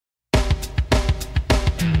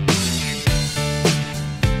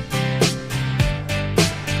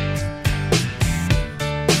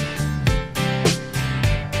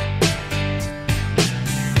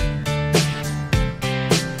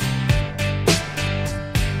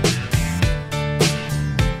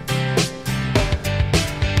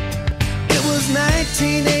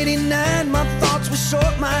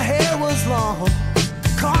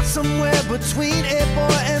between a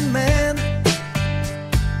boy and man.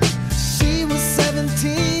 She was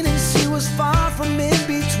 17 and she was far from in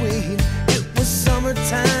between. It was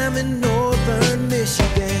summertime in northern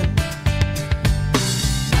Michigan.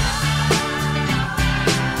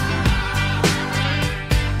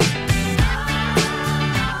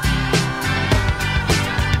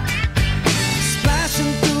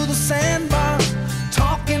 Splashing through the sandbar,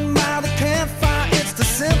 talking by the campfire. It's the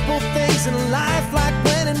simple things in life, like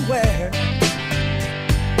when and where.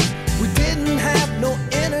 We didn't have no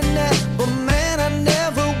internet, but man, I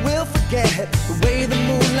never will forget the way the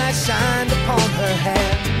moonlight shined upon her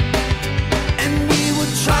hair. And we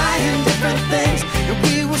were trying different things, and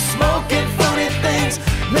we were smoking funny things,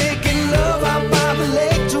 making love out by the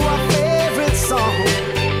lake to our favorite song,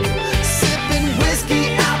 sipping whiskey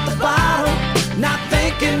out the bottle, not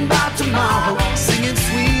thinking about tomorrow, singing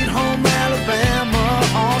Sweet Home Alabama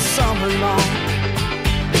all summer long.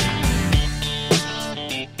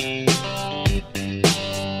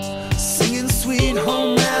 Singing Sweet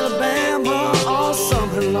Home Alabama all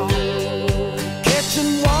summer long.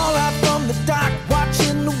 Catching walleye from the dock,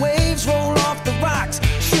 watching the waves roll off the rocks.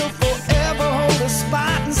 She'll forever hold a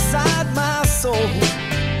spot inside my soul.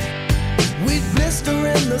 We'd blister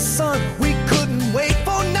in the sun, we couldn't wait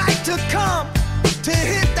for night to come to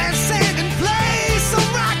hit that sand and play some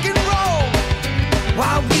rock and roll.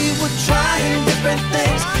 While we were trying different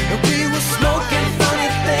things, and we were smoking funny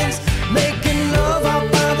things, making love out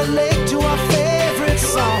by the lake to our favorite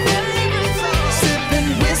song, sipping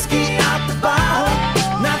whiskey out the bottle,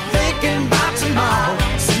 not thinking about tomorrow,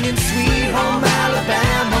 singing Sweet Home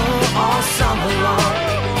Alabama all summer long.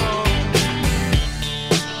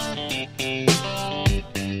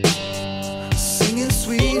 Singing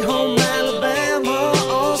Sweet Home Alabama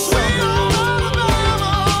all summer long.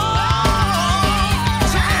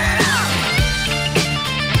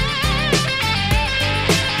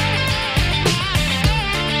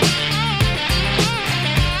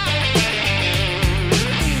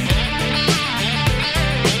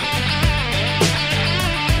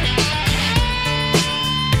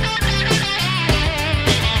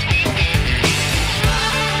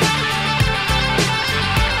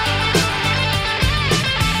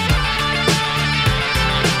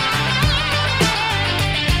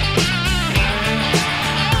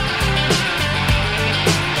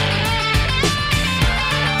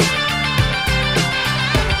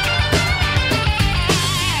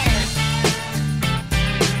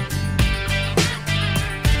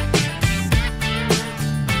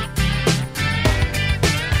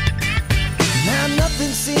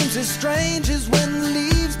 Seems as strange as when the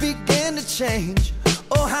leaves began to change.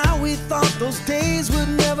 Oh, how we thought those days would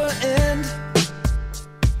never end.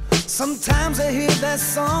 Sometimes I hear that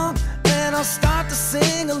song and I'll start to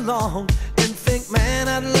sing along and think, man,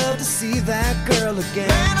 I'd love to see that girl again.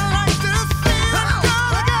 Man, I'd like to see that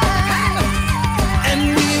girl again. And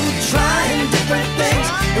we were trying different things,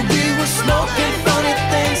 and we were smoking funny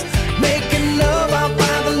things, making love out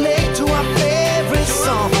by the lake to our favorite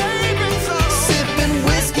song,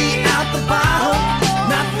 bottle,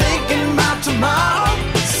 not thinking about tomorrow,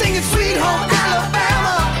 singing Sweet Home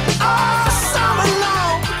Alabama all summer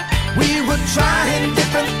long. We were trying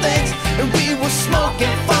different things, and we were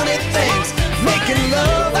smoking funny things, making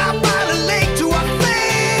love out by the lake to our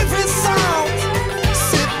favorite songs,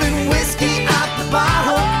 sipping whiskey out the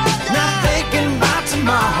bottle, not thinking about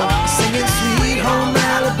tomorrow, singing Sweet Home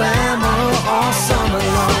Alabama all summer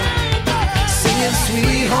long. Singing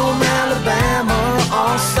Sweet Home Alabama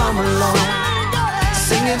all summer long.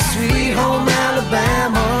 Singing Sweet Home